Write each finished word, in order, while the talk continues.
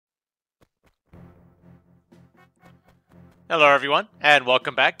Hello everyone, and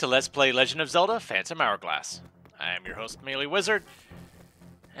welcome back to Let's Play Legend of Zelda Phantom Hourglass. I am your host, MeleeWizard,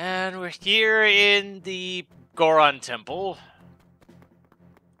 and we're here in the Goron Temple.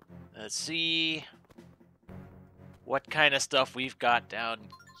 Let's see what kind of stuff we've got down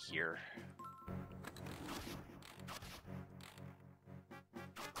here.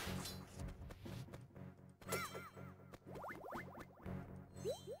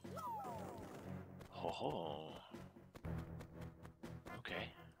 Oh.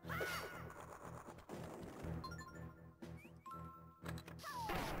 Okay.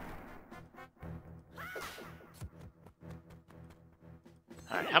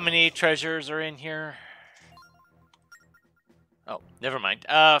 Alright, how many treasures are in here? Oh, never mind.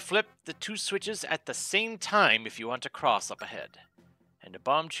 Flip the two switches at the same time if you want to cross up ahead. And a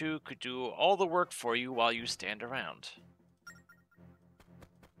bomb chew could do all the work for you while you stand around.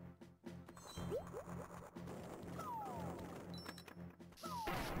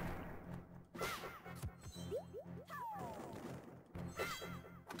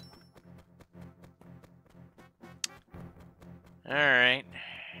 Alright.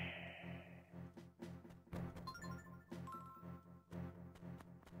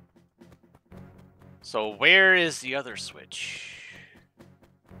 So where is the other switch?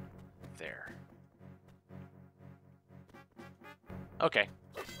 There. Okay.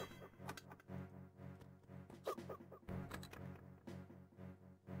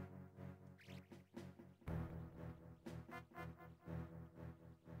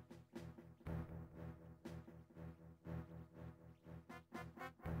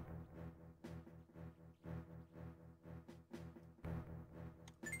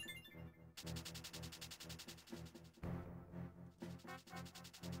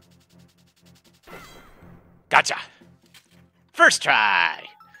 Gotcha! First try!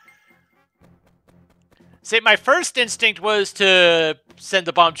 See, my first instinct was to send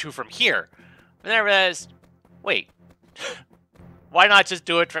the bomb chew from here. But then I realized, wait, why not just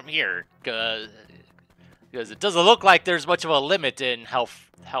do it from here? Because it doesn't look like there's much of a limit in how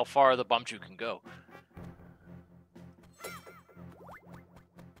far the bomb chew can go.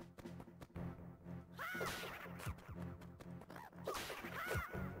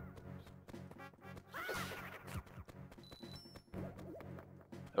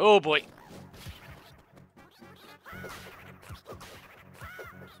 Oh boy.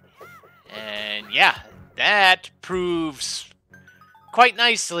 And yeah, that proves quite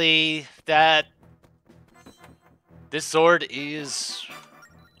nicely that this sword is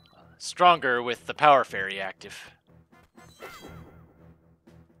stronger with the power fairy active.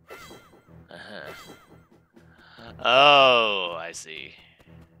 Oh, I see.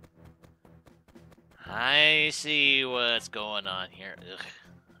 I see what's going on here.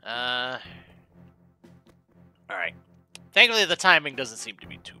 Alright. Thankfully, the timing doesn't seem to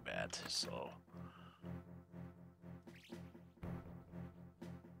be too bad, so...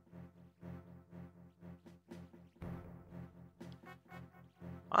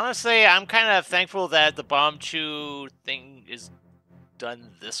 Honestly, I'm kind of thankful that the bomb chew thing is done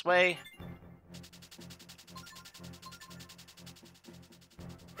this way.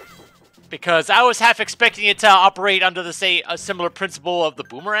 Because I was half expecting it to operate under the a similar principle of the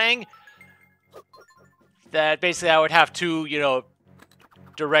boomerang. That basically I would have to, you know,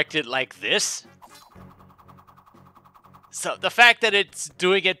 direct it like this. So the fact that it's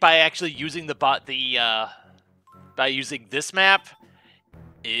doing it by actually using by using this map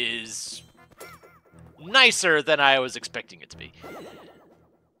is nicer than I was expecting it to be.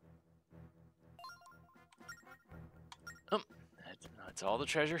 Oh, that's all the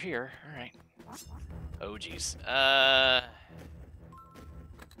treasure here. All right. Oh, geez.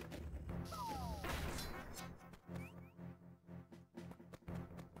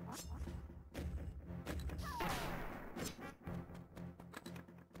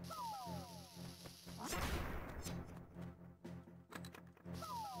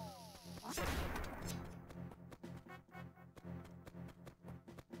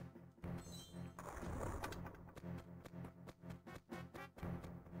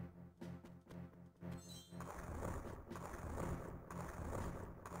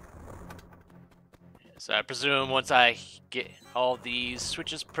 So I presume once I get all these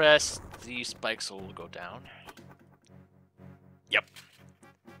switches pressed, these spikes will go down. Yep.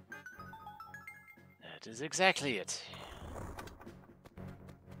 That is exactly it.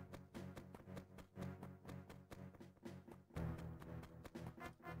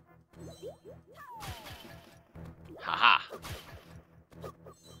 Haha.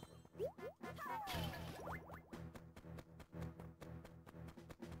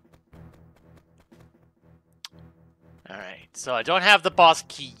 Alright, so I don't have the boss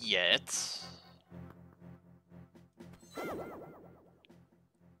key yet.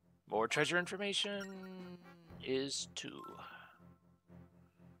 More treasure information is 2.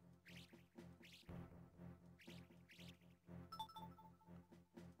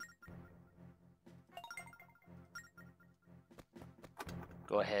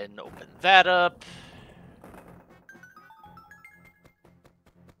 Go ahead and open that up.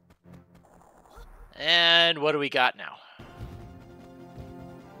 And what do we got now?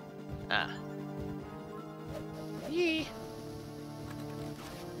 Ah. Yee.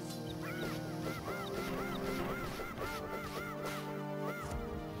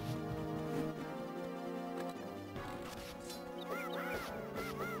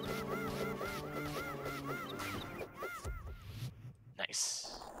 Nice.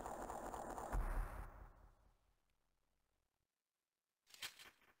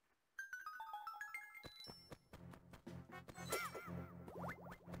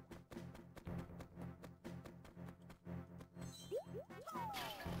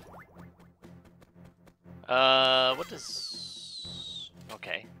 What does...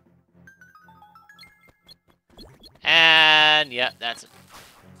 Okay. And, yeah, that's a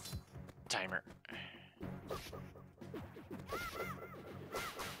timer.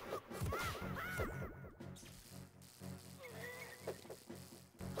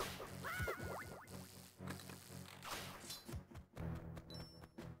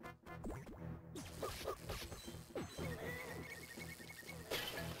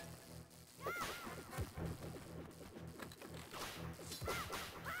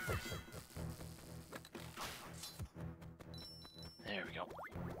 There we go.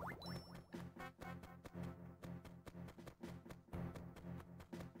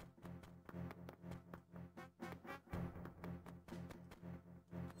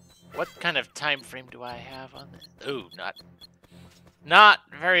 What kind of time frame do I have on this? Ooh, not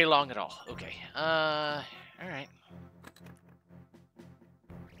very long at all. Okay. All right.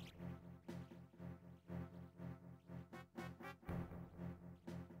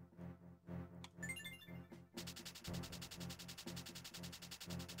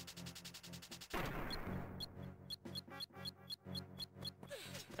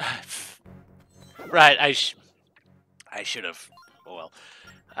 Right, I should have. Oh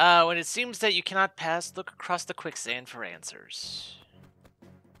well. When it seems that you cannot pass, look across the quicksand for answers.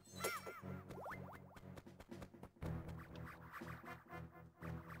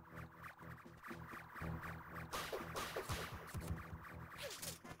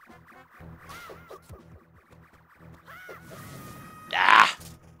 Ah!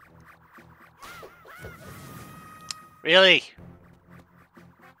 Really?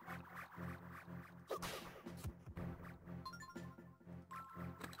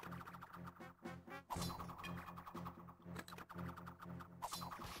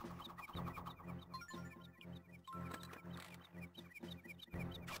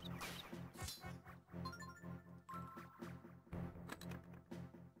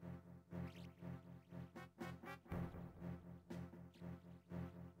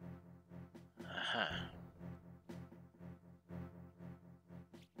 Uh-huh.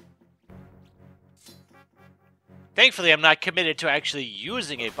 Thankfully, I'm not committed to actually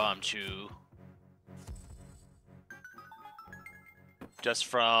using a bomb chew. Just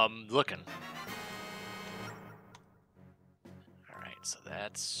from looking. Alright, so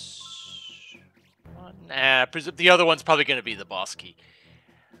that's one. The other one's probably going to be the boss key.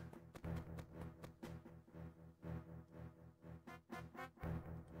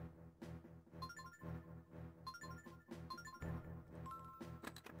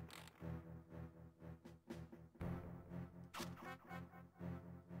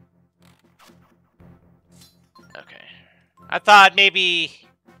 Okay. I thought maybe...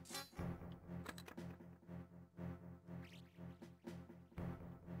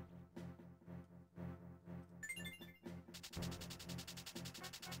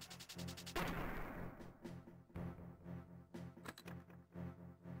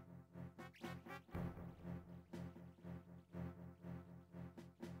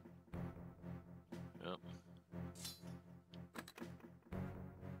 Oh.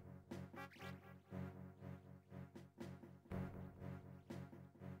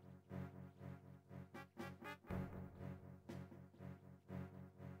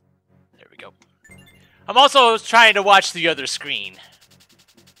 There we go. I'm also trying to watch the other screen.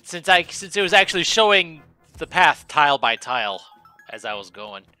 Since it was actually showing the path tile by tile as I was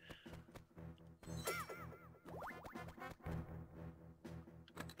going.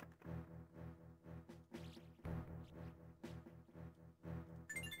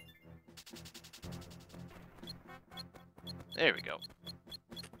 There we go.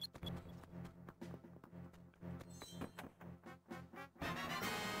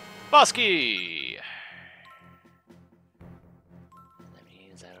 Bosky! That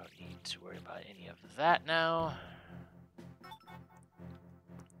means I don't need to worry about any of that now.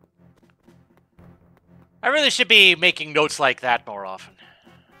 I really should be making notes like that more often.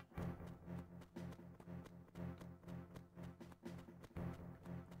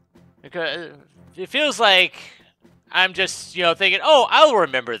 Because it feels like I'm just, thinking, oh, I'll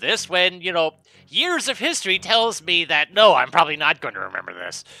remember this when, years of history tells me that, no, I'm probably not going to remember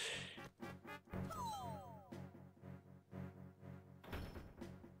this.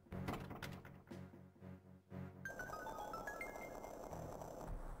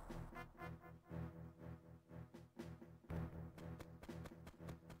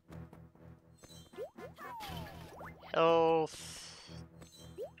 Health.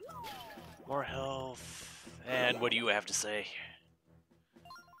 More health. And what do you have to say?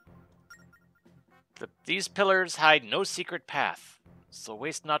 These pillars hide no secret path, so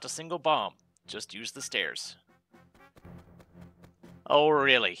waste not a single bomb. Just use the stairs. Oh,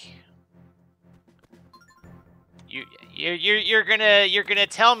 really? You're gonna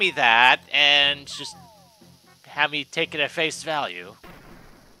tell me that and just have me take it at face value?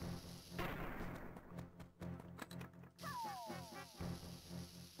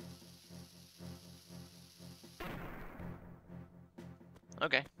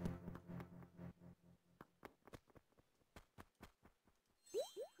 Okay.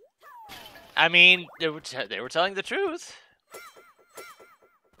 I mean, they were telling the truth.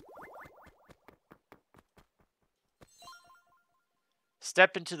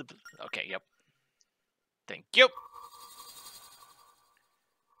 Step into the... Okay, yep. Thank you.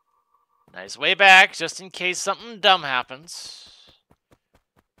 Nice way back, just in case something dumb happens.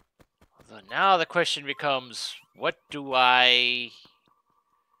 Although now the question becomes, what do I...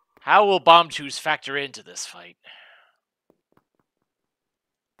 How will bomb choose factor into this fight?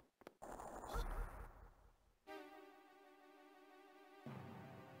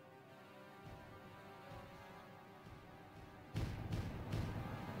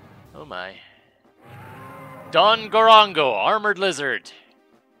 Oh my. Don Gorongo, Armored Lizard.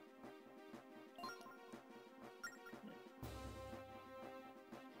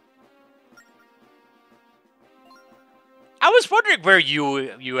 I was wondering where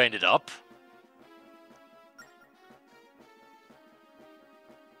you ended up.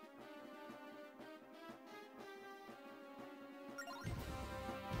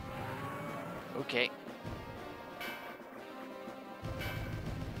 Okay.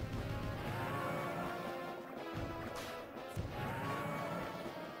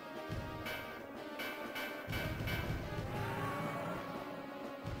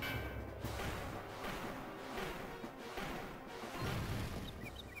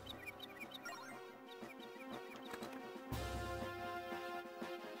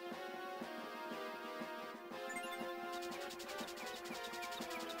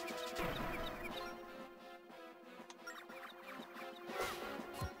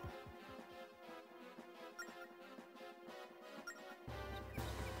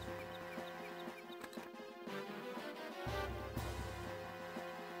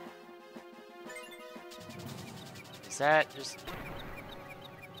 Is that just...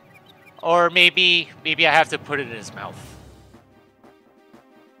 Or maybe I have to put it in his mouth.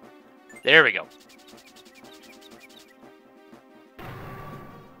 There we go.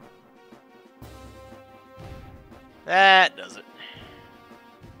 That does it.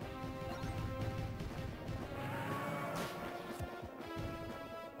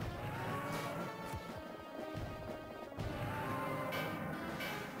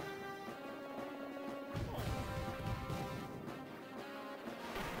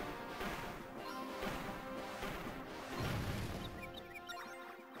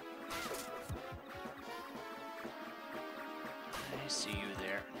 I see you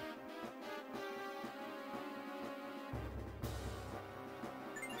there.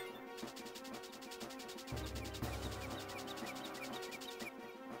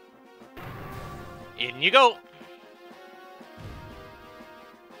 In you go.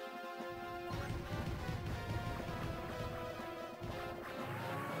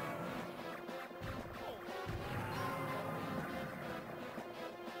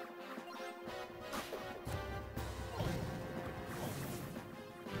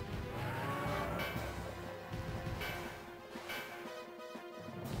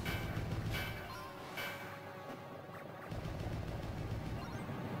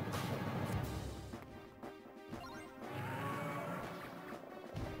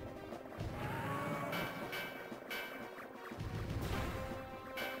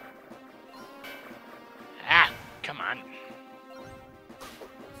 on.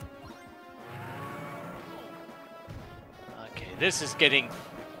 Okay, this is getting...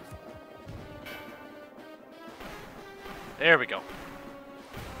 There we go.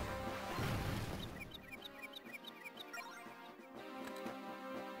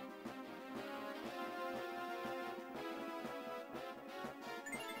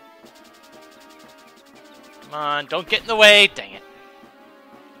 Come on, don't get in the way. Dang it.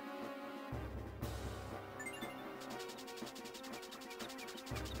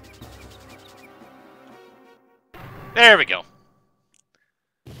 There we go.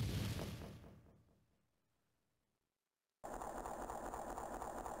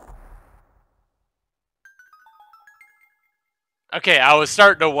 Okay, I was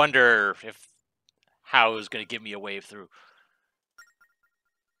starting to wonder if how it was going to give me a wave through.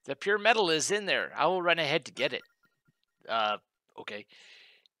 The pure metal is in there. I will run ahead to get it. Okay.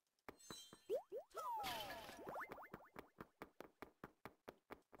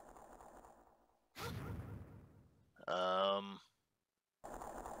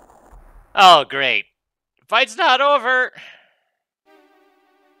 Oh, great. Fight's not over.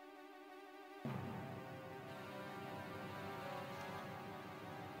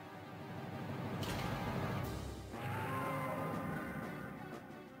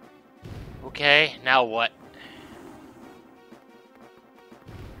 Okay, now what?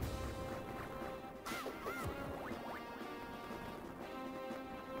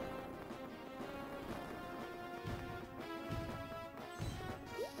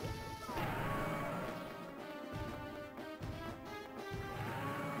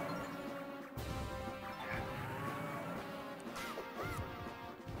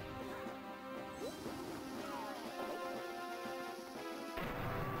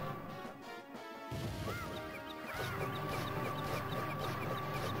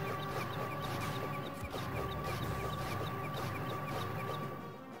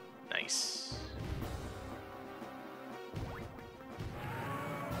 Nice.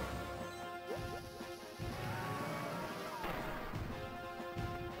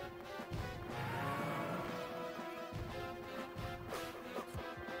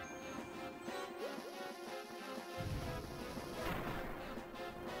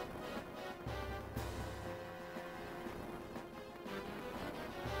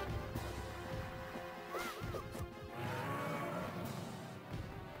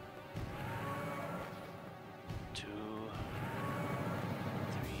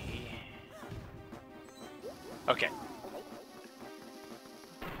 Okay.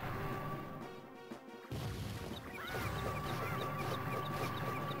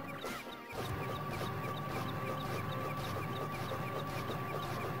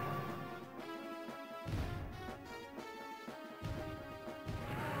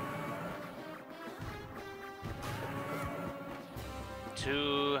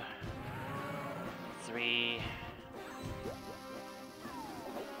 Two, three.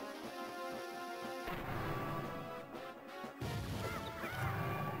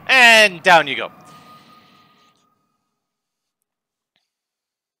 And down you go.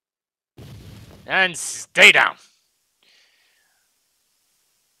 And stay down.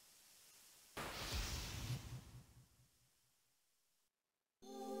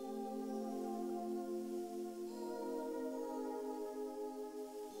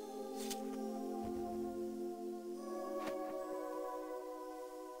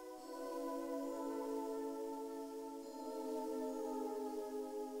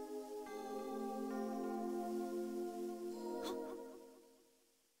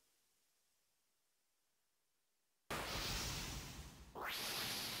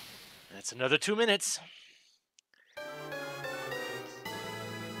 That's another 2 minutes.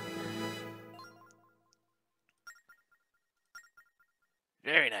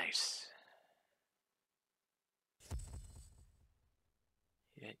 Very nice.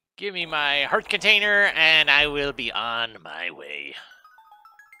 Give me my heart container, and I will be on my way.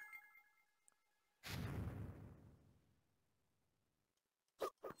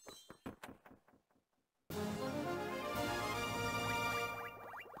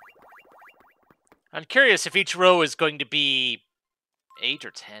 I'm curious if each row is going to be 8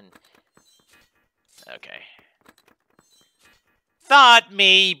 or 10. Okay. Thought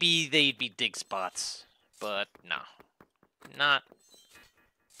maybe they'd be dig spots, but no.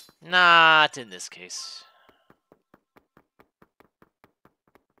 Not in this case.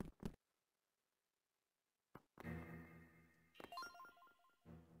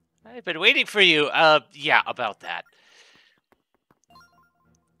 I've been waiting for you. Yeah, about that.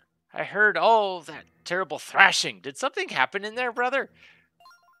 I heard all that terrible thrashing. Did something happen in there, brother?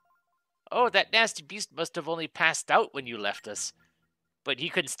 Oh, that nasty beast must have only passed out when you left us. But he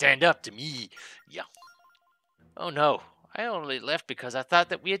couldn't stand up to me. Yeah. Oh no, I only left because I thought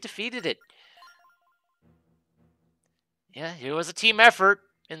that we had defeated it. Yeah, it was a team effort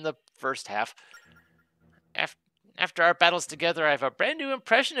in the first half. After our battles together, I have a brand new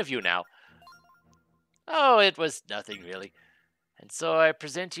impression of you now. Oh, it was nothing really. And so I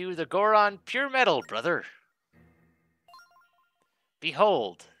present you the Goron Pure Metal, brother.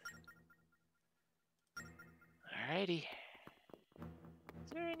 Behold. Alrighty.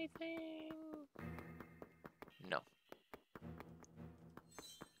 Is there anything? No.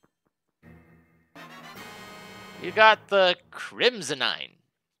 You got the Crimsonine.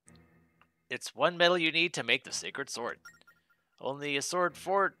 It's one metal you need to make the sacred sword. Only a sword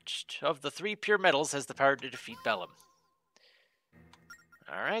forged of the 3 pure metals has the power to defeat Bellum.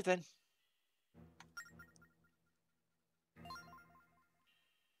 Alright then.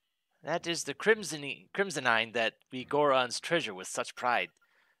 That is the Crimsonine that we Gorons treasure with such pride.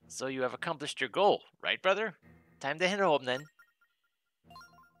 So you have accomplished your goal, right, brother? Time to head home then.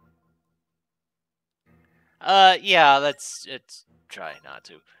 Yeah, let's try not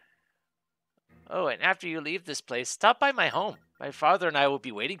to. Oh, and after you leave this place, stop by my home. My father and I will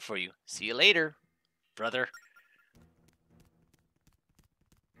be waiting for you. See you later, brother.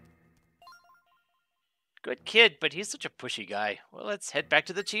 Good kid, but he's such a pushy guy. Well, let's head back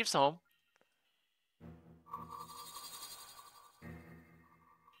to the chief's home.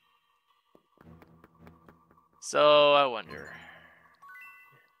 So, I wonder.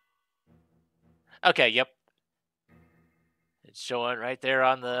 Okay, yep. It's showing right there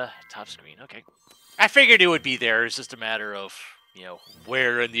on the top screen. Okay. I figured it would be there. It's just a matter of, you know,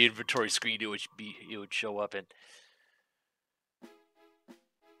 where in the inventory screen it would show up in.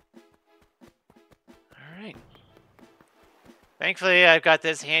 Alright. Thankfully, I've got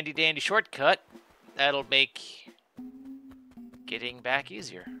this handy-dandy shortcut. That'll make getting back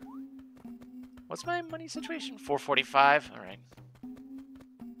easier. What's my money situation? 445. Alright.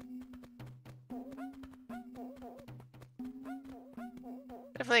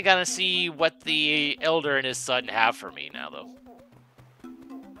 Definitely gotta see what the Elder and his son have for me now, though.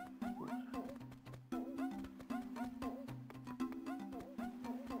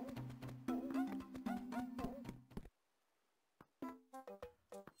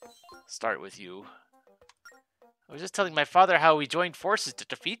 Start with you. I was just telling my father how we joined forces to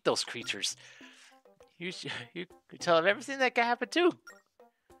defeat those creatures. You could tell him everything that could happen too.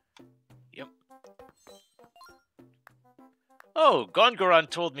 Yep. Oh, Gongoron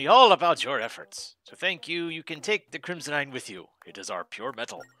told me all about your efforts. So thank you. You can take the Crimsonine with you. It is our pure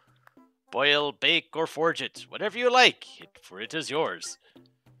metal. Boil, bake, or forge it, whatever you like, for it is yours.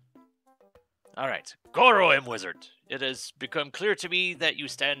 Alright, Goro MeleeWizard. It has become clear to me that you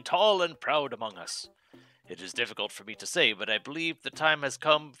stand tall and proud among us. It is difficult for me to say, but I believe the time has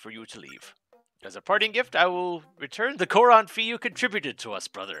come for you to leave. As a parting gift, I will return the Goron fee you contributed to us,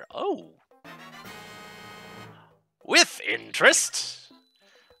 brother. Oh. With interest.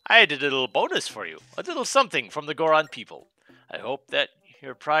 I did a little bonus for you. A little something from the Goron people. I hope that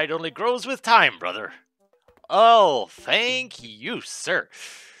your pride only grows with time, brother. Oh, thank you, sir.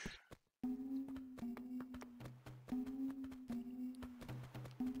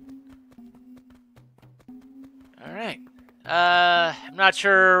 Alright. I'm not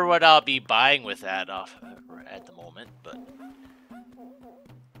sure what I'll be buying with that off at the moment, but...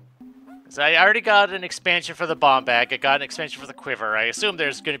 So I already got an expansion for the bomb bag, I got an expansion for the quiver, I assume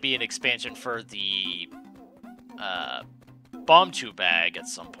there's going to be an expansion for the bomb chew bag at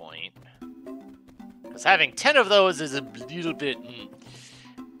some point. Because having 10 of those is a little bit...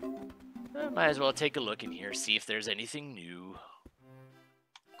 I might as well take a look in here, see if there's anything new.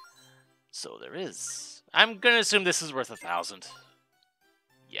 So there is. I'm going to assume this is worth 1,000.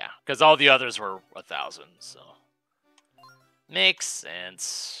 Yeah, because all the others were 1,000, so... Makes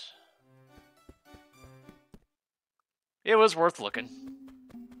sense. It was worth looking.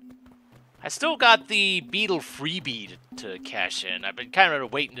 I still got the Beetle freebie to cash in. I've been kind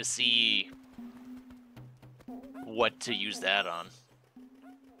of waiting to see what to use that on.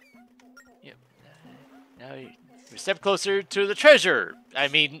 Yep. Now you're a step closer to the treasure. I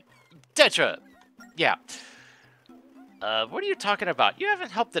mean, Tetra. Yeah. What are you talking about? You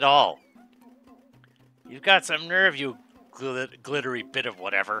haven't helped at all. You've got some nerve, you glittery bit of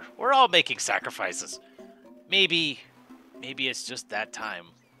whatever. We're all making sacrifices. Maybe it's just that time.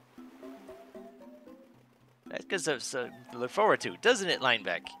 That gives us to look forward to, doesn't it,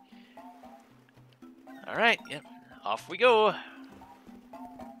 Lineback? Alright, yep. Off we go.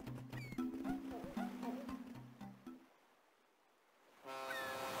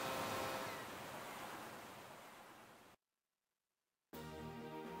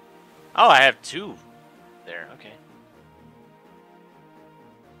 Oh, I have 2 there. Okay.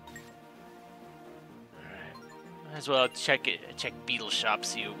 Alright. Might as well check Beetle Shop,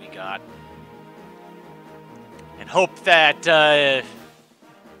 see what we got. And hope that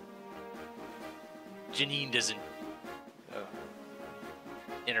Janine doesn't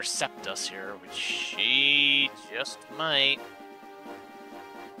intercept us here, which she just might.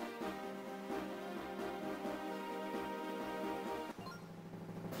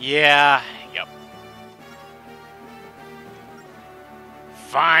 Yeah, yep.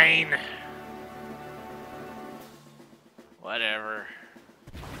 Fine. Whatever.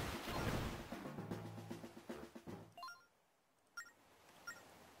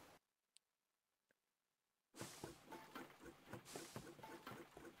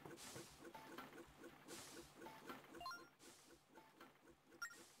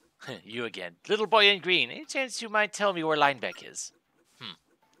 You again. Little boy in green. Any chance you might tell me where Linebeck is?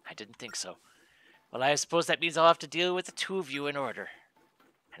 I didn't think so. Well, I suppose that means I'll have to deal with the 2 of you in order.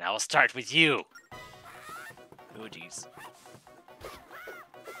 And I will start with you. Oh, jeez.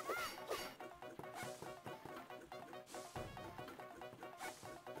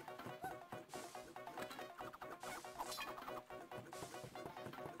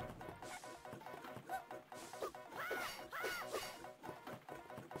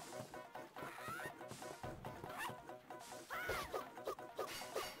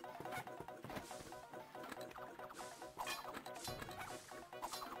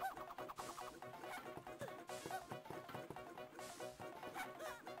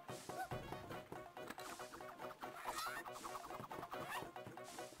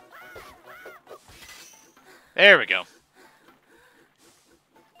 There we go.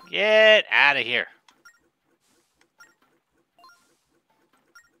 Get out of here.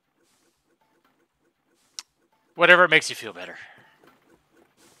 Whatever makes you feel better.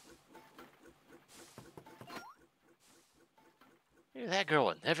 Hey, that girl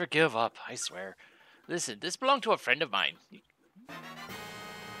will never give up, I swear. Listen, this belonged to a friend of mine.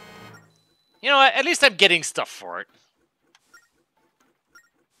 You know what? At least I'm getting stuff for it.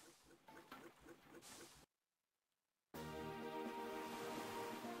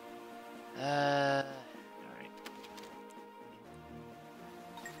 Alright.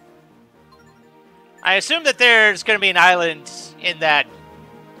 I assume that there's going to be an island in that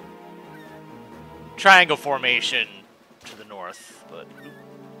triangle formation to the north, but...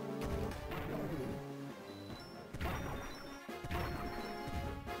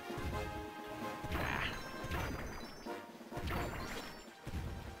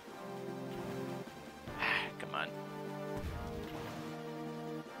 Come on.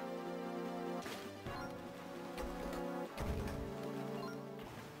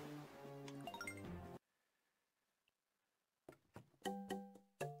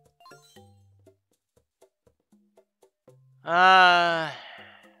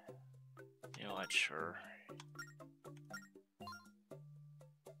 You know what, sure.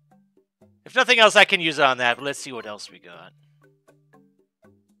 If nothing else, I can use it on that, but let's see what else we got.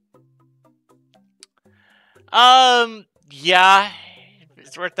 Yeah.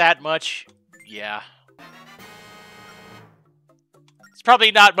 It's worth that much. Yeah. It's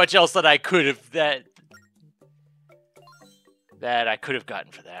probably not much else that I could have, that I could have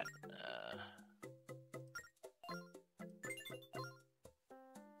gotten for that.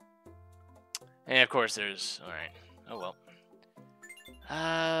 And of course there's, alright. Oh well.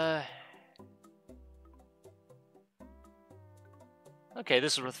 Okay,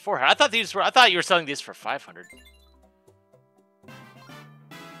 this is worth 400. I thought you were selling these for 500.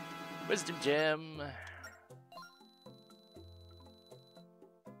 Wisdom gem.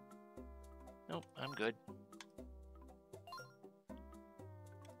 Nope, I'm good.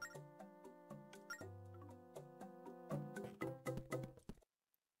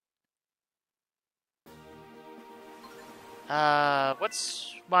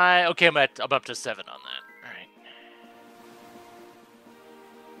 What's my... Okay, I'm up to 7 on that. Alright.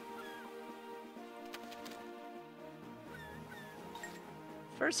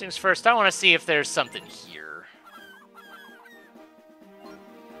 First things first, I want to see if there's something here.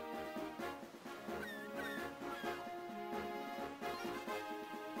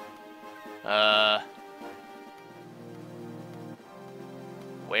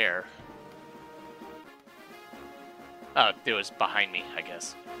 Where? Oh, it was behind me, I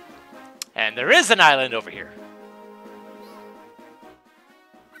guess. And there is an island over here.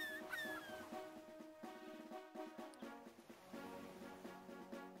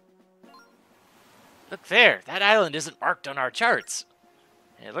 Look there, that island isn't marked on our charts.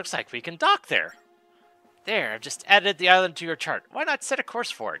 It looks like we can dock there. There, I've just added the island to your chart. Why not set a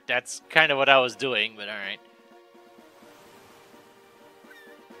course for it? That's kind of what I was doing, but alright.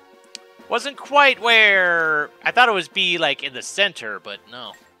 Wasn't quite where I thought it would be, like, in the center, but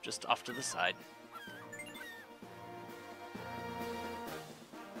no. Just off to the side.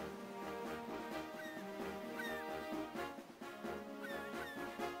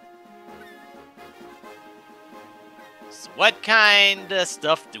 So what kind of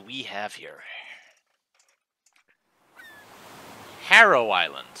stuff do we have here? Harrow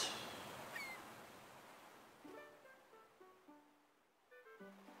Island.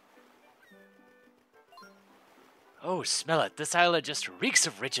 Oh, smell it. This island just reeks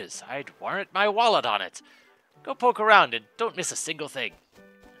of riches. I'd warrant my wallet on it. Go poke around and don't miss a single thing.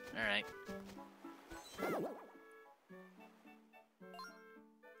 Alright.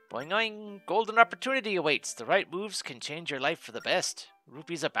 Boing oing, golden opportunity awaits. The right moves can change your life for the best.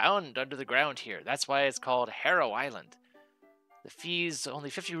 Rupees abound under the ground here. That's why it's called Harrow Island. The fee's only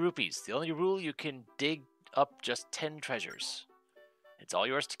 50 rupees. The only rule, you can dig up just 10 treasures. It's all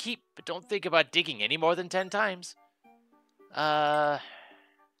yours to keep, but don't think about digging any more than 10 times. Is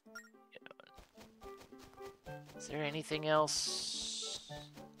there anything else?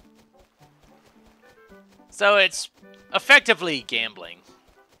 So it's effectively gambling.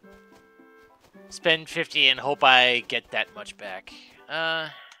 Spend 50 and hope I get that much back.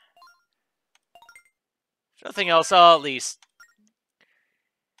 If nothing else, I'll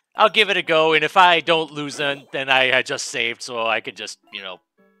give it a go, and if I don't lose then I just saved, so I could just, you know,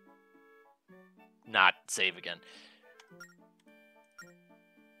 not save again.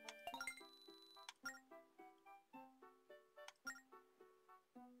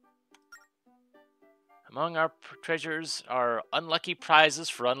 Among our treasures are unlucky prizes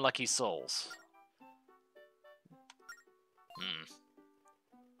for unlucky souls.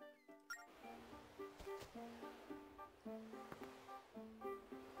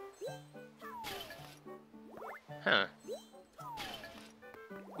 Huh.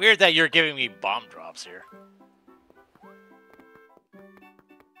 Weird that you're giving me bomb drops here.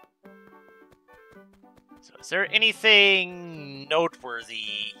 So is there anything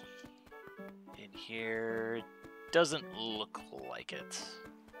noteworthy in here? It doesn't look like it.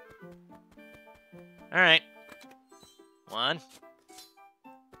 Alright. 1.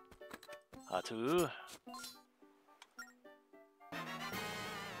 2.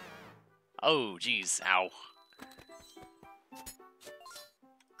 Oh, geez. Ow.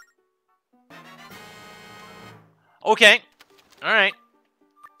 Okay. Alright.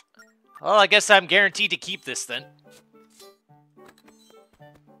 Well, I guess I'm guaranteed to keep this then.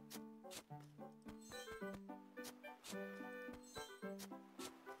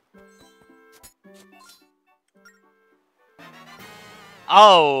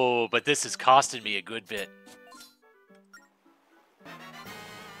 Oh, but this is costing me a good bit.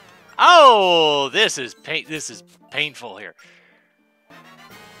 Oh, this is painful here.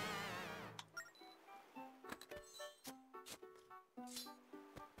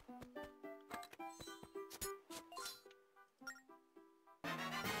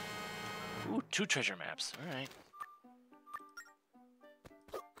 Ooh, 2 treasure maps. All right.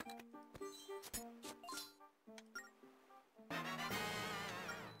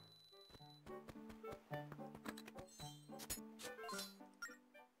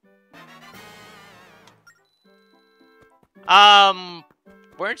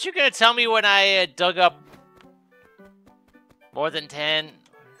 Weren't you gonna tell me when I dug up more than 10?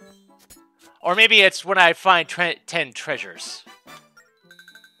 Or maybe it's when I find 10 treasures.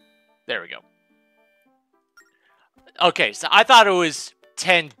 There we go. Okay, so I thought it was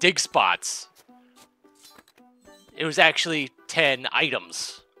 10 dig spots. It was actually 10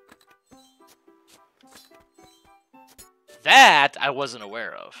 items. That I wasn't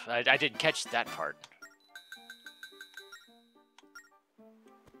aware of. I didn't catch that part.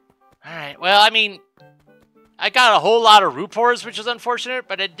 Alright, well, I mean, I got a whole lot of Rupors, which is unfortunate,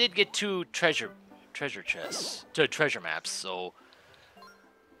 but I did get 2 treasure chests, 2 treasure maps, so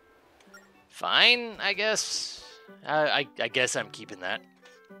fine, I guess. I guess I'm keeping that.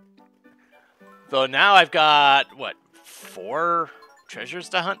 Though now I've got, what, 4 treasures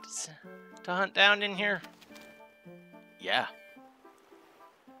to hunt down in here? Yeah.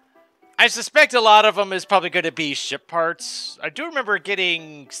 I suspect a lot of them is probably going to be ship parts. I do remember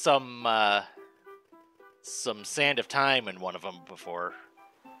getting some Sand of Time in one of them before.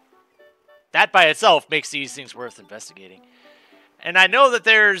 That by itself makes these things worth investigating. And I know that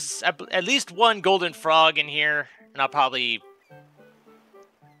there's at least 1 golden frog in here, and I'll probably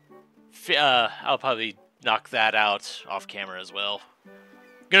knock that out off camera as well.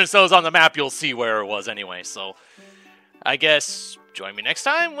 goodness knows on the map you'll see where it was anyway, so I guess join me next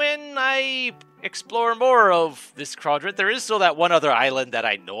time when I explore more of this quadrant. There is still that one other island that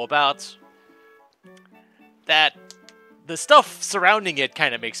I know about that the stuff surrounding it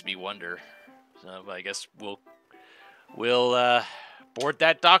kind of makes me wonder. So I guess we'll board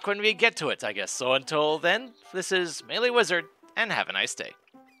that dock when we get to it, I guess. So until then, this is MeleeWizard, and have a nice day.